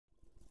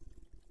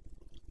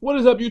What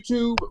is up,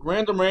 YouTube?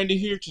 Random Randy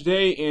here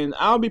today, and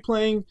I'll be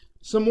playing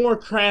some more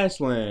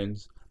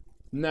Crashlands.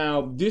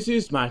 Now, this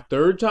is my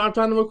third time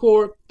trying to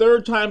record.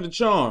 Third time's the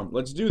charm.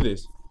 Let's do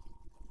this.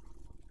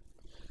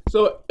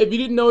 So, if you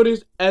didn't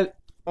notice,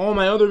 on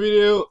my other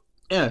video,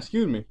 on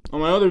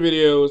my other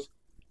videos,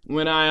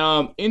 when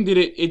I ended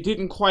it, it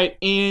didn't quite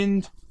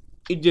end.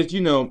 It just,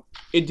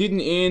 it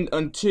didn't end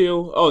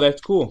until. Oh, that's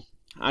cool.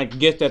 I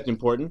guess that's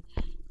important.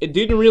 It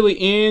didn't really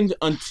end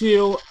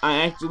until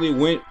I actually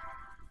went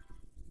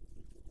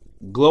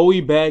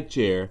glowy bag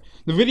chair.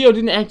 The video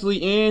didn't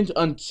actually end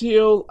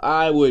until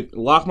I would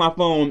lock my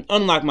phone,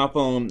 unlock my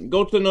phone,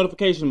 go to the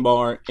notification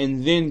bar,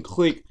 and then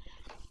click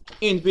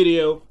end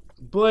video.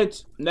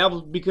 But that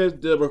was because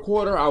the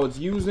recorder I was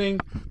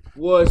using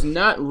was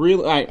not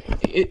really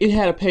it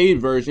had a paid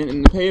version,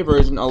 and the paid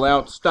version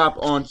allowed stop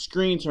on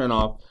screen turn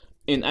off,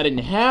 and I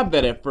didn't have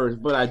that at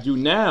first, but I do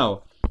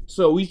now.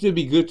 So we should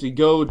be good to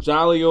go.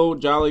 Jolly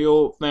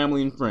old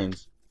family and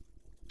friends.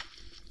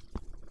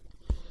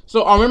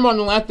 So I remember on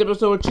the last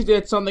episode, she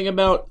said something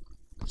about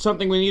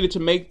something we needed to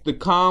make the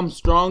comm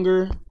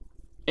stronger,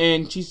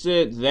 and she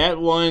said that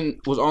one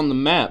was on the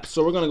map.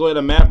 So we're gonna go to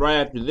the map right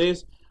after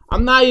this.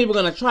 I'm not even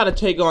gonna try to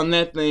take on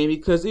that thing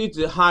because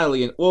it's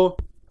highly. Well,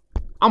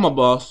 I'm a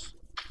boss.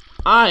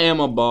 I am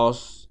a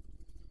boss.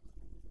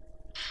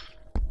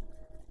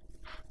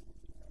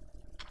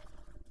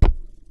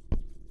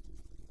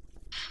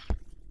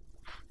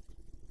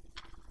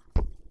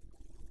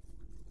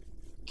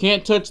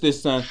 Can't touch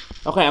this, son.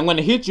 Okay, I'm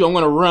gonna hit you. I'm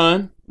gonna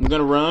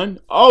run.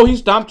 Oh, he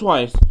stopped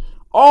twice.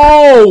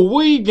 Oh,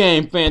 Wii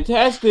game.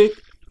 Fantastic.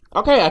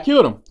 Okay, I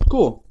killed him.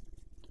 Cool.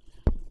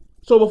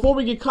 So before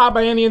we get caught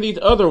by any of these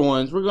other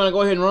ones, we're gonna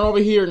go ahead and run over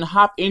here and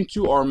hop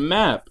into our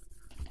map.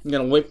 I'm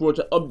gonna wait for it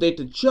to update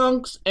the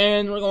chunks,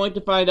 and we're going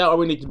to find out where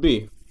we need to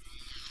be.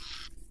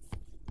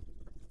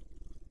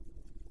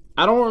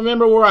 I don't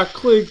remember where I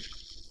clicked,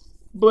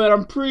 but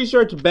I'm pretty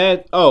sure it's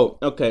bad. Oh,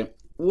 okay.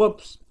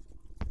 Whoops.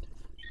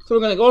 So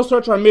we're gonna go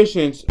search our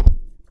missions.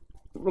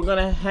 We're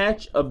gonna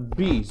hatch a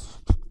beast.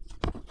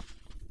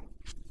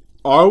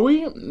 Are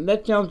we?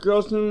 That sounds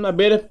gross. I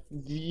bet if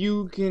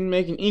you can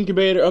make an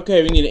incubator.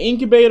 Okay, we need an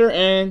incubator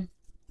and.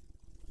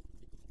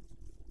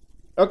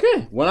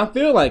 Okay, when I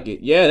feel like it.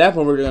 Yeah, that's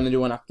what we're gonna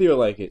do when I feel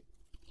like it.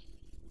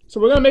 So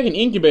we're gonna make an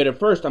incubator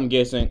first, I'm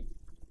guessing.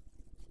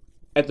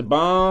 At the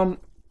bomb.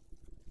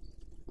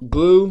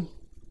 Glue.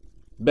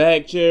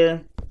 Bag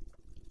chair.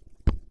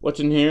 What's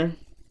in here?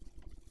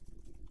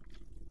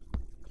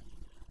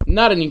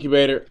 Not an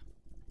incubator.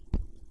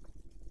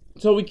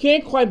 So we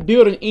can't quite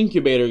build an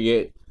incubator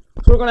yet.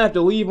 So we're going to have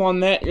to leave on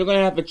that. You're going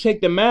to have to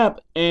check the map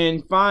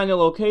and find the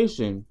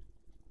location.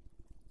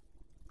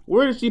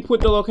 Where does she put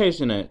the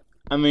location at?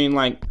 I mean,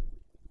 I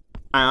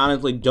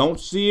honestly don't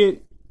see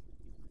it.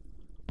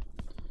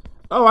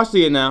 Oh, I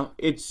see it now.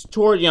 It's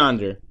toward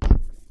yonder.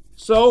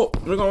 So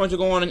we're going to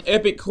go on an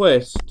epic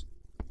quest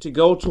to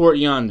go toward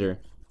yonder.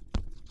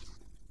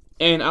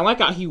 And I like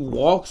how he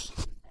walks,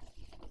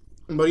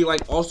 but he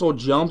also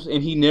jumps,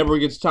 and he never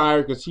gets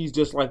tired because he's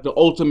just the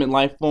ultimate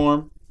life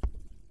form.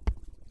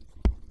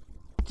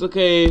 It's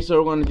okay, so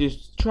we're going to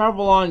just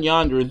travel on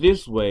yonder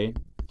this way.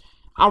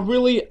 I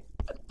really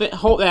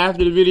hope that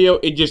after the video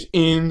it just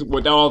ends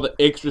with all the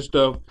extra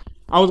stuff.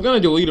 I was going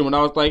to delete it when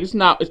I was like, it's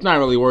not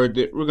really worth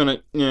it. We're going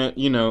to, we're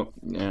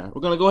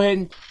going to go ahead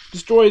and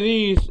destroy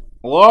these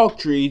log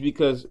trees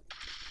because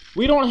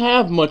we don't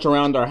have much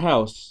around our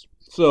house.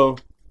 So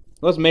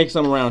let's make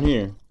some around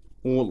here.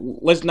 Well,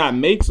 let's not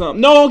make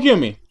some. No, don't kill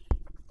me.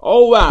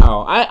 Oh,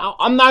 wow.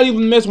 I'm not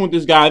even messing with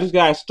this guy. This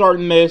guy's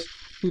starting mess.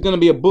 He's going to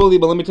be a bully,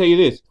 but let me tell you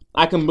this.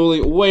 I can bully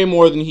way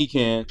more than he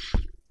can.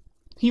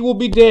 He will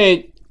be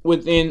dead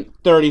within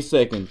 30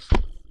 seconds.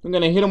 We're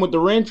going to hit him with the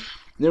wrench.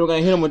 Then we're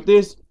going to hit him with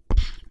this.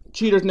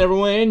 Cheaters never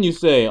win, you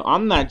say.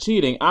 I'm not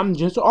cheating. I'm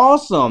just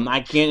awesome.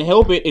 I can't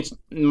help it. It's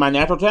my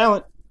natural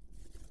talent.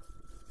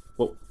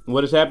 Well,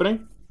 what is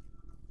happening?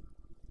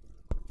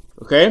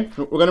 Okay,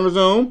 we're going to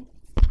resume.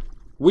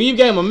 Weave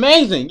game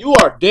amazing. You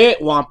are dead,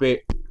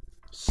 Wampit.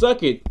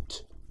 Suck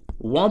it.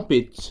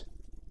 Wampit.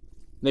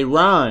 They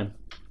rhyme.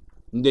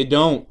 They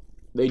don't.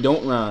 They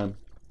don't rhyme.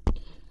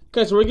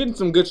 Okay, so we're getting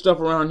some good stuff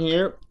around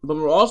here. But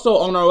we're also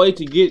on our way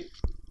to get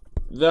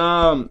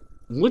the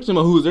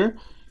Witchamahooser.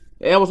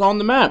 That was on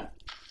the map.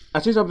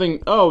 I see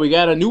something. Oh, we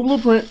got a new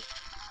blueprint.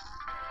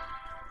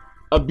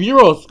 A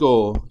bureau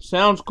skull.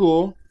 Sounds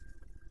cool.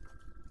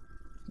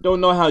 Don't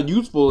know how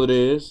useful it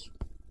is.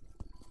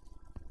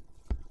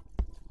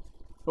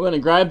 We're going to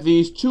grab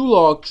these 2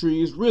 log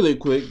trees really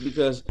quick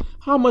because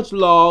how much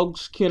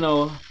logs can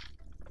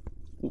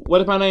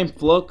what if my name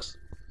Flux?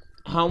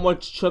 How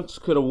much chucks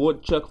could a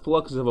woodchuck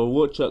flux if a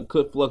woodchuck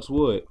could flux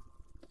wood?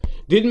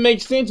 Didn't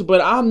make sense, but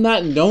I'm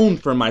not known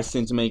for my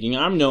sense making.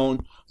 I'm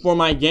known for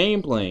my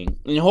game playing.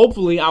 And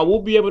hopefully I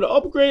will be able to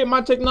upgrade my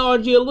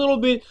technology a little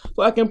bit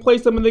so I can play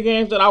some of the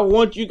games that I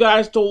want you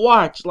guys to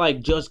watch,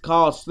 like Just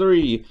Cause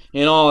 3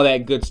 and all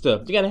that good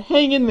stuff. You gotta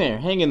hang in there,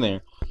 hang in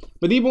there.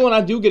 But even when I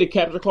do get a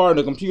capture card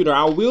and a computer,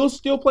 I will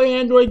still play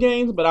Android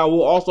games, but I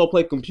will also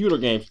play computer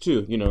games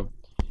too, you know.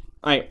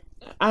 Like,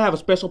 I have a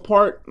special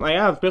part. Like,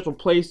 I have a special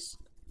place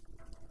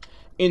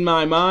in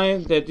my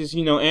mind that this,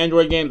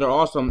 Android games are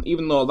awesome.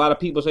 Even though a lot of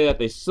people say that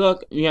they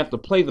suck, you have to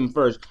play them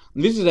first.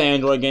 This is an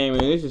Android game,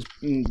 and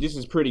this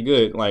is pretty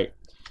good. Like,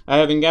 I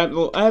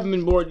haven't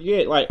been bored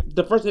yet. Like,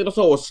 the first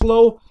episode was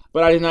slow,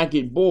 but I did not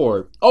get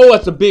bored. Oh,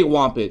 that's a big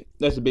wampet.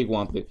 That's a big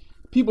wampet.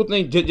 People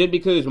think just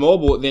because it's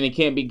mobile, then it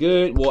can't be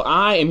good. Well,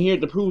 I am here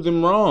to prove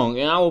them wrong,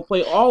 and I will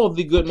play all of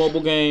the good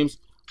mobile games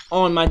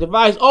on my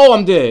device. Oh,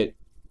 I'm dead.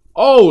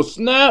 Oh,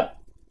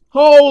 snap.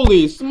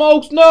 Holy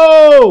smokes,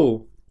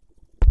 no!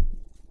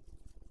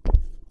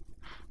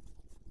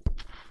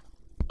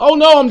 Oh,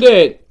 no, I'm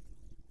dead.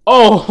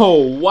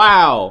 Oh,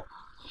 wow.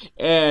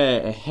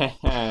 They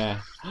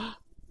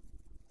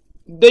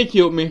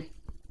killed me.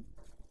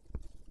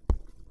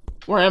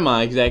 Where am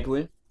I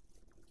exactly?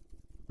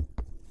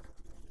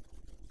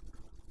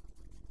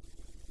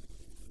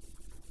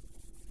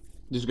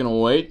 Just gonna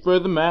wait for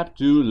the map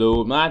to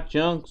load my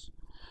chunks.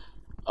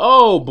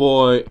 Oh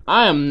boy,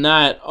 I am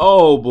not.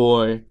 Oh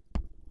boy.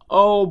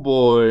 Oh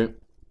boy.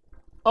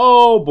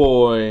 Oh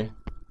boy.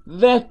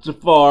 That's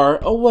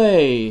far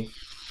away.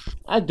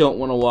 I don't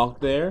want to walk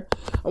there.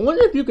 I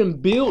wonder if you can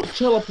build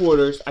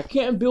teleporters. I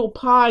can't build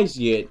pies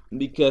yet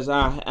because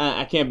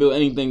I can't build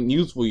anything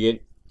useful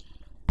yet.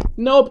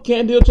 Nope,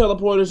 can't build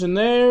teleporters in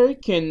there.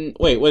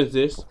 Wait, what is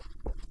this?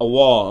 A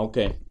wall,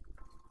 okay.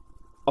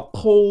 A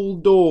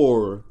cold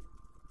door.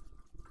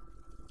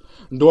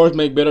 Doors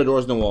make better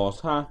doors than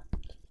walls, huh?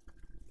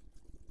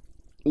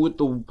 With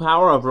the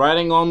power of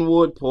writing on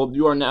wood pulp,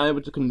 you are now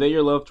able to convey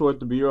your love towards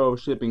the Bureau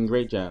of Shipping.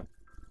 Great job.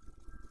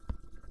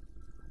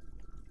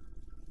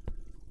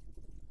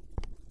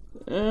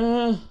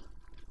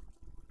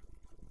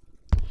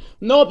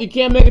 Nope, you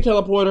can't make a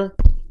teleporter.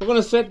 We're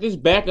gonna set this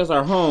back as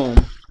our home.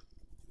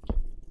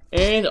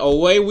 And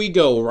away we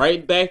go,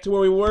 right back to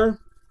where we were.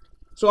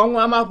 So I'm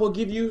not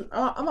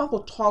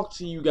gonna talk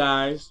to you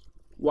guys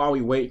while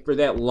we wait for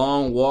that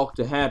long walk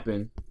to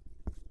happen.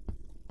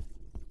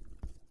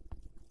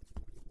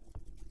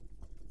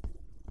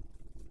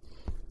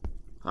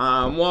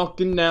 I'm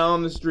walking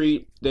down the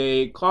street,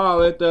 they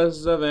call it the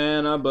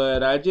Savannah,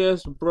 but I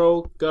just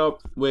broke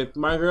up with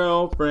my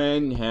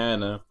girlfriend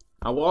Hannah.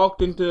 I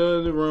walked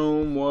into the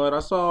room, what I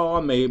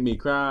saw made me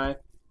cry.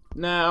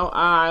 Now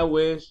I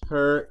wish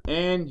her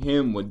and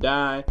him would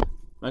die.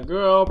 My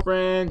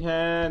girlfriend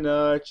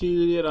Hannah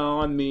cheated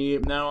on me.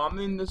 Now I'm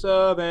in the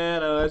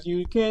Savannah, as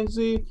you can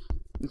see.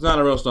 It's not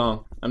a real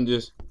song. I'm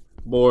just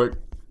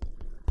bored.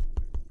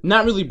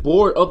 Not really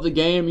bored of the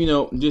game,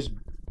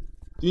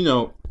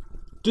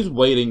 just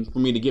waiting for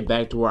me to get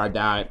back to where I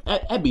died.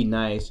 That'd be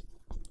nice.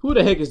 Who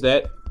the heck is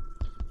that?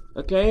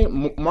 Okay,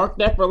 mark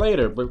that for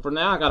later. But for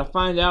now, I gotta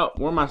find out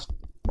where my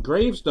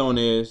gravestone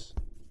is.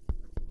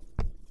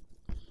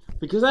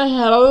 Because I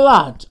had a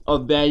lot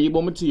of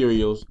valuable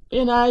materials,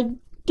 and I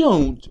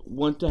don't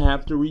want to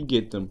have to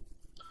re-get them.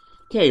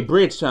 Okay,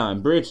 bridge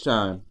time, bridge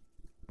time.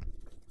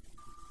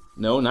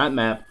 No, not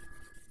map.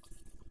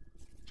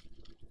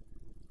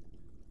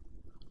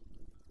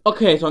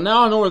 Okay, so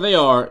now I know where they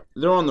are.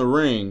 They're on the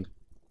ring.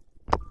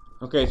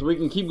 Okay, so we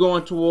can keep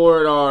going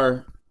toward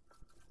our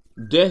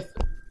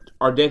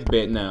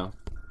deathbed now.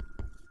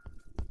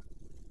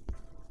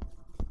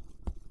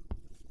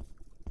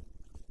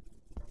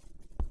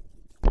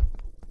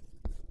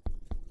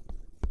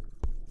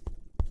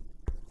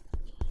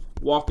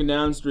 Walking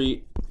down the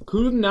street,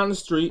 cruising down the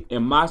street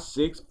in my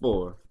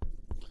 6'4".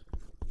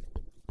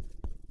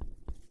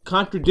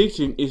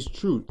 Contradiction is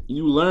truth.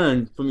 You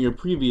learn from your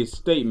previous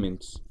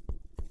statements.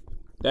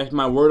 That's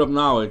my word of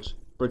knowledge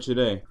for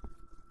today.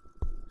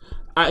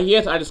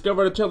 Yes, I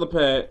discovered a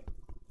telepad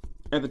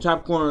at the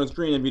top corner of the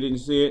screen if you didn't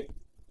see it.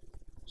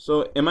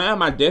 So, am I at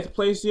my death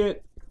place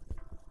yet?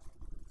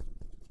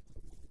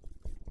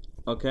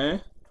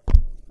 Okay.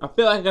 I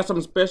feel like I got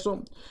something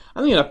special.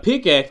 I need a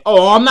pickaxe.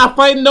 Oh, I'm not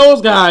fighting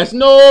those guys.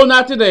 No,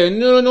 not today.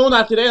 No,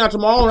 not today, not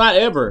tomorrow, not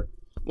ever.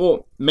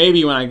 Well,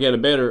 maybe when I get a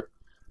better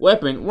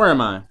weapon. Where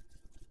am I?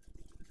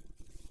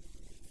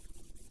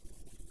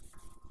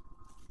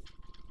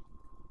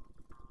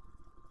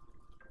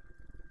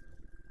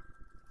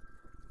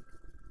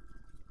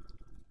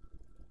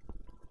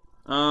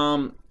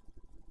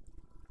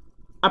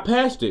 I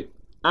passed it.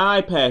 I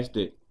passed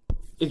it.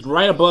 It's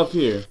right above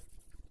here.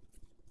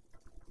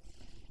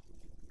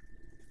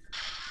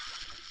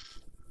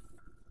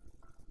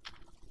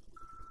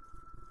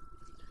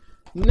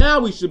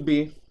 Now we should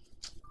be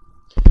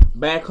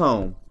back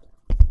home.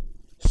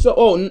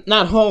 So,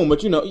 not home,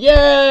 but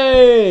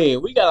yay!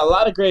 We got a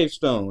lot of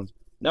gravestones.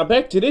 Now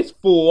back to this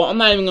fool. I'm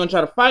not even gonna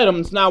try to fight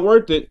him. It's not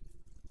worth it.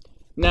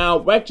 Now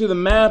back to the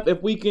map.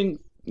 If we can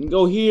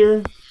go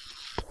here.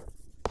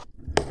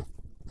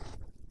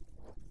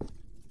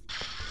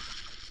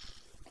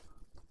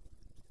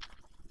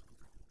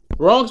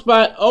 Wrong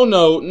spot. Oh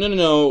no.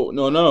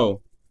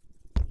 No.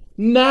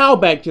 Now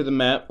back to the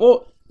map.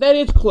 Well, that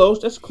is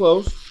close. That's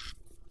close.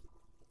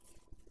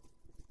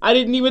 I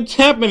didn't even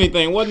tap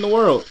anything. What in the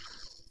world?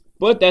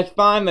 But that's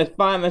fine.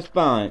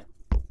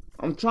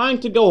 I'm trying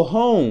to go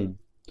home.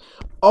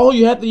 Oh,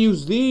 you have to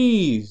use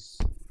these.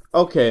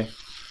 Okay.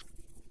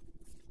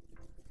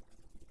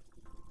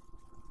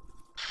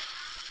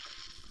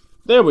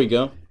 There we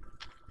go.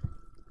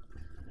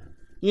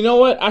 You know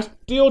what? I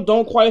still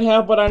don't quite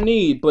have what I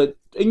need, but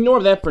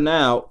ignore that for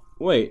now.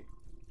 Wait.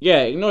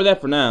 Yeah, ignore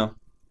that for now.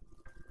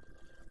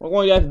 We're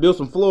going to have to build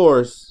some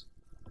floors.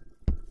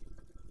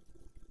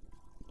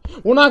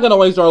 We're not going to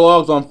waste our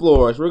logs on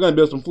floors. We're going to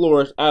build some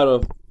floors out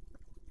of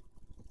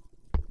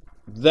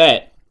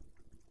that.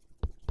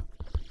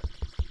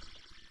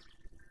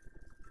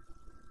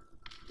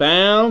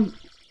 Bam.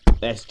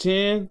 That's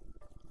 10.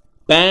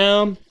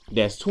 Bam.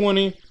 That's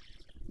 20.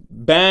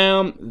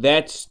 Bam.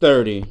 That's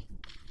 30.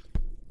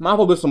 Might as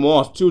well build some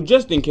walls too,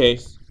 just in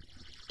case.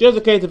 Just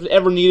in case if it's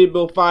ever needed,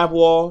 build 5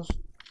 walls.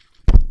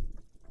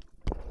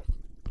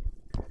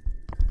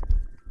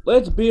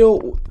 Let's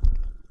build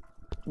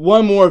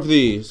one more of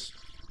these.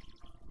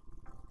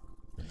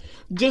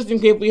 Just in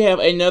case we have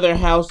another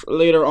house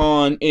later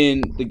on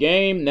in the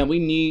game that we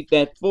need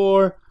that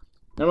for.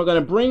 Now we're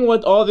going to bring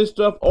with all this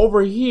stuff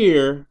over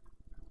here.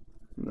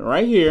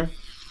 Right here.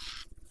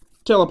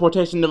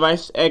 Teleportation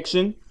device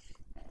action.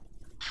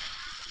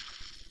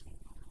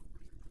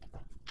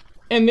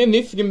 And then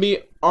this can be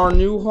our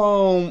new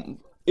home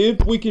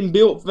if we can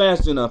build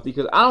fast enough.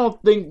 Because I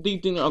don't think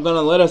these things are going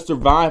to let us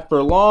survive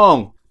for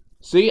long.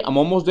 See, I'm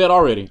almost dead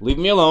already. Leave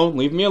me alone.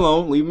 Leave me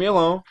alone. Leave me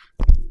alone.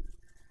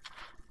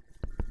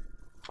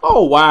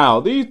 Oh, wow.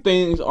 These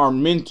things are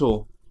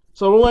mental.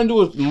 So what we're going to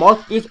do is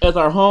mark this as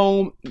our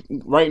home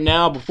right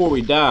now before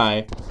we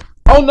die.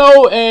 Oh,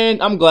 no.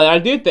 And I'm glad I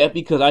did that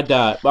because I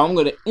died. But I'm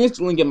going to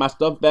instantly get my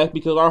stuff back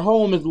because our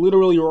home is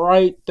literally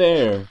right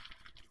there.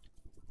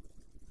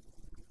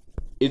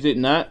 Is it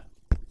not?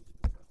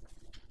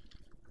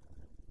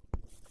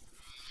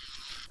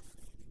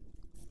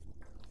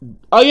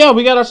 Oh yeah,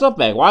 we got our stuff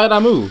back. Why did I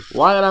move?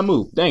 Why did I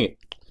move? Dang it.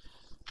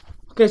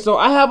 Okay, so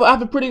I have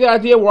a pretty good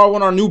idea where I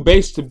want our new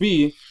base to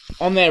be.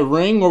 On that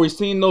ring where we're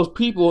seeing those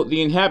people,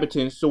 the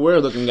inhabitants, so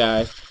weird looking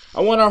guys.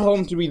 I want our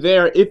home to be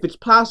there if it's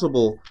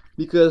possible.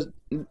 Because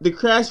the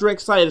crash wreck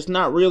site is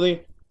not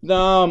really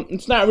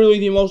it's not really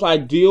the most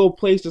ideal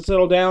place to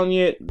settle down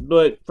yet.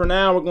 But for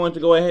now we're going to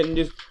go ahead and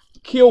just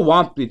kill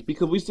Wampits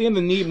because we seem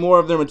to need more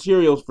of their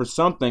materials for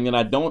something and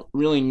I don't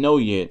really know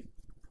yet.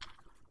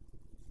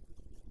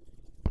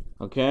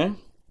 Okay.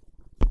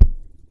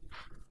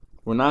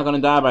 We're not gonna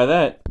die by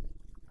that.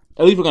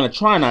 At least we're gonna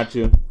try not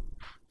to.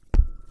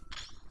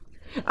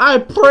 I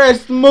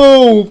pressed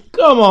move!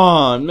 Come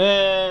on,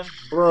 man.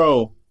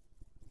 Bro.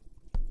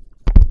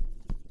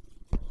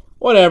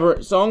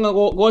 Whatever. So I'm gonna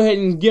go ahead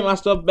and get my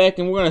stuff back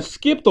and we're gonna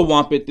skip the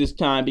Wampit this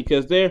time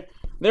because they're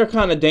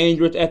kind of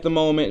dangerous at the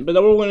moment. But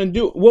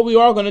what we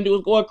are gonna do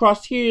is go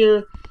across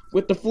here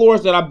with the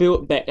floors that I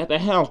built back at the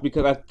house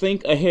because I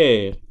think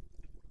ahead.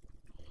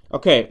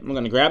 Okay, I'm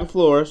gonna grab the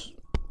floors.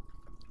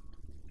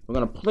 We're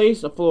gonna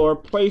place a floor,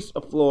 place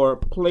a floor,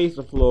 place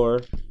a floor.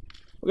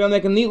 We're gonna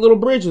make a neat little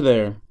bridge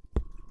there.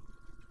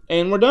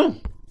 And we're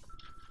done.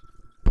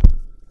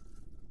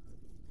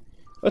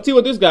 Let's see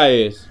what this guy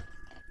is.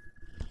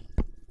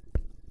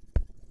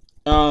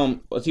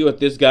 Let's see what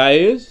this guy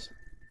is.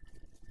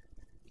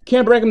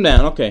 Can't break him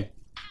down, okay.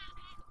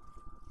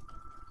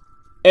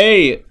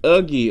 Hey,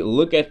 Uggy,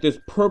 look at this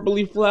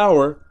purpley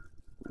flower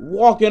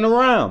walking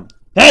around.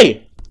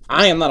 Hey!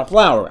 I am not a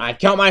flower. I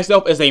count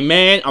myself as a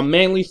man, a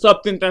manly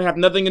substance that have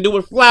nothing to do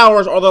with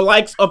flowers or the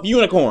likes of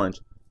unicorns.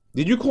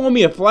 Did you call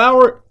me a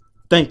flower?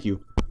 Thank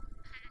you.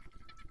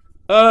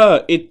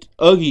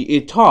 Uggy,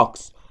 it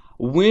talks.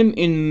 When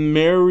in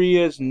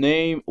Maria's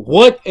name,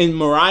 what in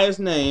Mariah's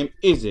name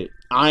is it?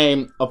 I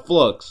am a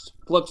flux.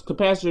 Flux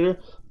capacitor,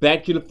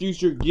 Back to the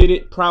Future, get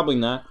it? Probably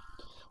not.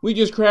 We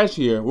just crashed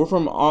here. We're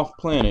from off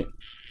planet.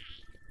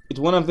 It's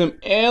one of them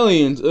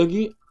aliens,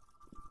 Uggy.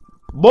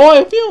 Boy,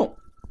 if you don't.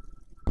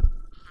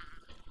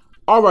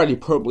 Alrighty,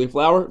 purpley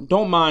flower.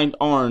 Don't mind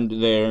Arnd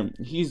there.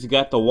 He's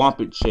got the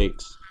Wampit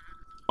shakes.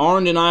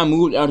 Arnd and I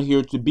moved out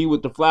here to be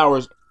with the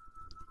flowers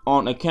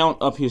on account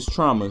of his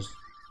traumas.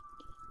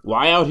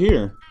 Why out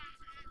here?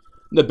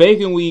 The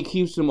bacon weed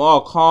keeps them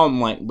all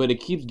calm-like, but it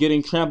keeps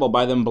getting trampled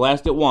by them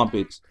blasted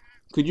Wampits.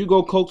 Could you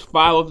go coax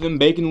 5 of them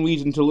bacon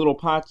weeds into little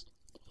pots?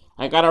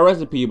 I got a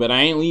recipe, but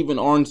I ain't leaving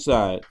Arnd's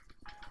side.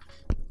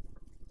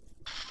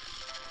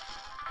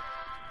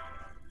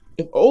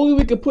 If only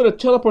we could put a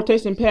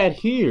teleportation pad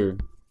here.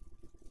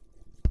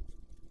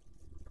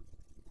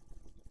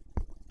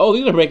 Oh,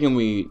 these are bacon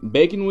weed.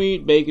 Bacon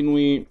weed, bacon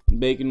weed,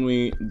 bacon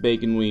weed,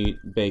 bacon weed,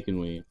 bacon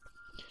weed.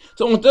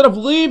 So instead of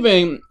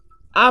leaving,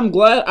 I'm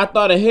glad I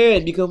thought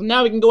ahead because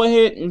now we can go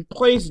ahead and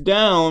place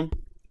down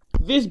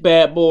this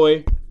bad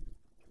boy.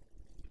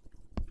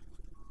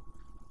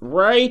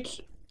 Right.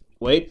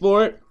 Wait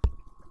for it.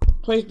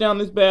 Place down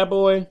this bad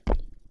boy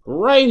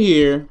right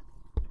here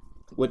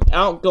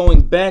without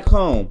going back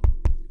home.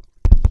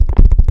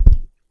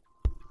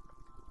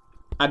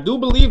 I do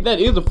believe that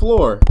is a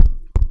floor.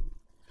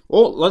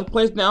 Well, let's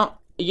place down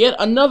yet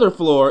another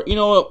floor. You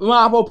know what? We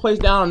might as well place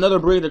down another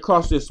bridge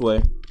across this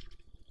way.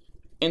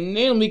 And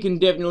then we can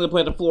definitely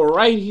play the floor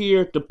right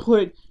here to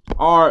put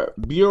our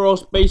Bureau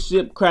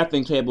spaceship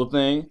crafting table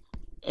thing.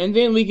 And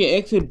then we can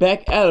exit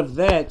back out of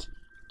that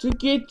to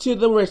get to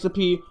the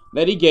recipe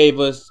that he gave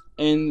us.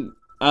 And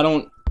I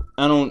don't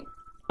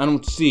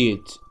see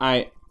it.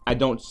 I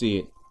don't see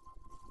it.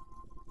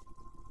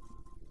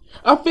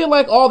 I feel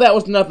like all that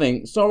was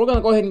nothing. So we're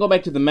gonna go ahead and go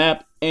back to the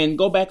map and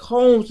go back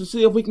home to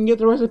see if we can get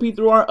the recipe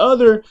through our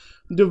other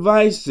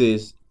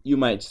devices, you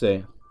might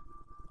say.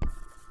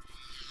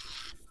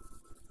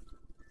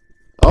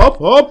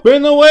 Up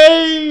and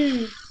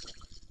away!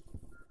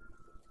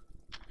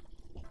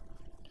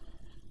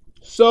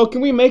 So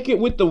can we make it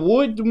with the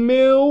wood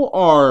mill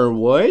or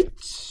what?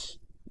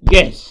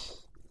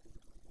 Yes.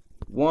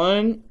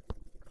 1,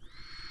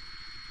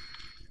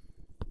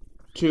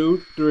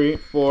 2, 3,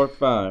 4,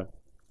 5.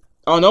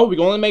 Oh no, we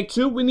can only make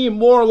 2? We need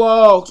more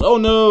logs. Oh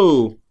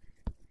no.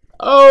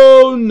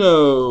 Oh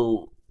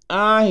no.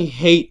 I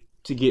hate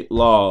to get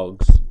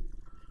logs.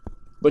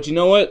 But you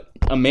know what?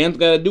 A man's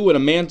gotta do what a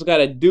man's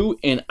gotta do,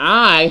 and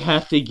I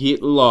have to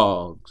get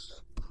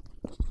logs.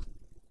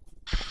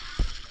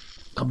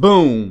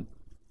 Kaboom.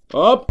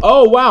 Up.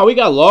 Oh wow, we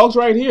got logs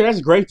right here.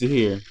 That's great to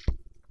hear.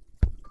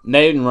 That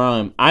didn't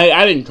rhyme.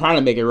 I didn't try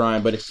to make it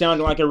rhyme, but it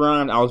sounded like it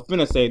rhymed. I was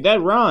finna say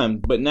that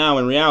rhymed, but now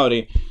in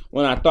reality,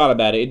 when I thought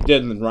about it, it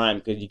doesn't rhyme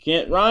because you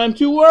can't rhyme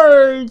 2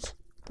 words.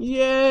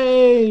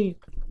 Yay!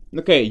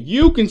 Okay,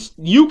 you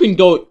can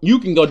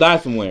go die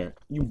somewhere.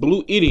 You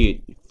blue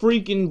idiot,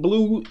 freaking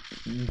blue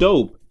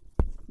dope.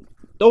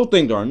 Those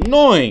things are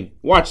annoying.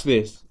 Watch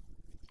this.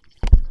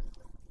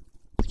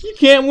 You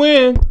can't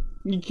win.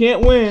 You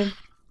can't win.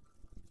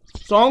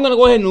 So I'm gonna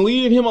go ahead and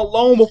leave him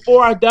alone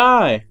before I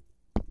die.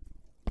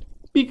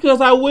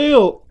 Because I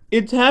will.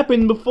 It's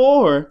happened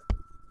before.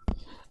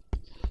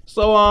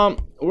 So,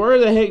 where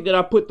the heck did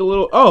I put the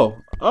little...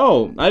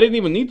 Oh, I didn't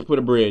even need to put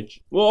a bridge.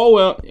 Well, oh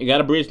well, you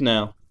got a bridge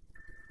now.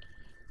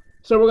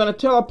 So we're going to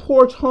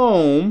teleport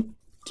home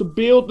to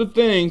build the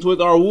things with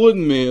our wood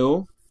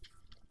mill.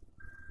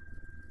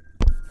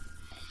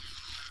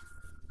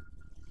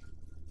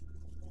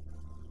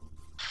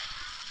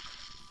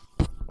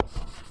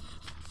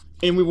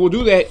 And we will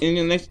do that in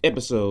the next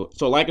episode.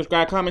 So like,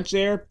 subscribe, comment,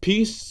 share.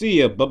 Peace. See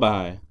ya.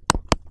 Bye-bye.